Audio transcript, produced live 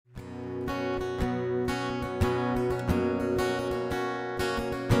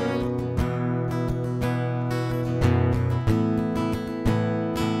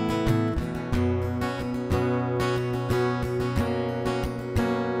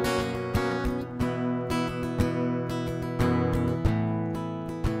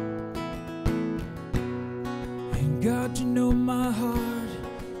God, you know my heart,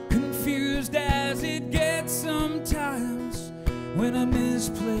 confused as it gets sometimes when I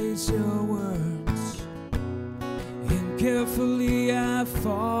misplace your words, and carefully I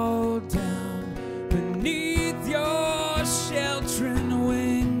fall down beneath your sheltering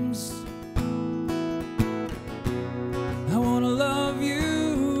wings. I wanna love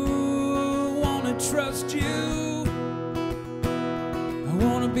you, wanna trust you, I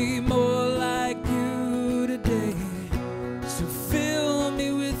wanna be more like you today. So fill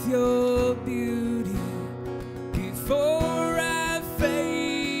me with your beauty before I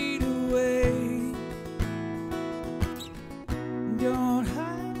fade away. Don't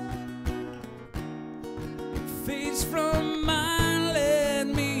hide your face from mine, let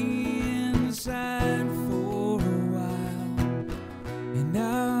me inside for a while, and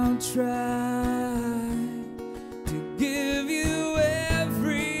I'll try to give you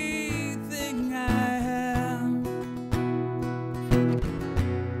everything I have.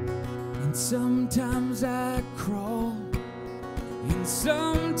 And sometimes I crawl, and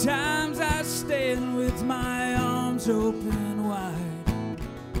sometimes I stand with my arms open wide.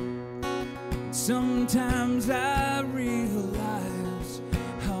 Sometimes I realize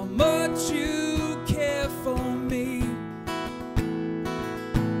how much you care for me.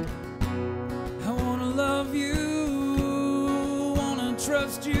 I wanna love you, wanna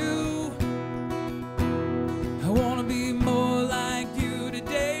trust you, I wanna be more like you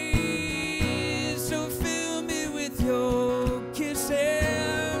today. So fill me with your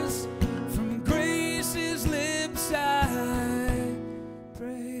kisses, from grace's lips I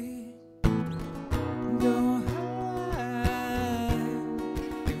pray. Don't hide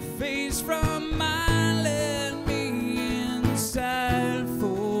your face from mine, let me inside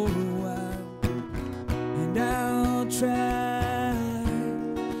for a while, and I'll try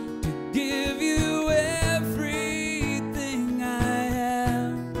to give you everything I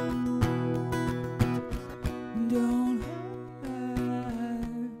have. Don't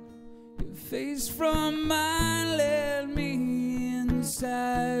hide your face from mine, let me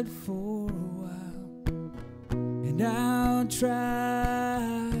inside for a while, and I'll try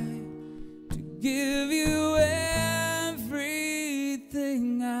to give you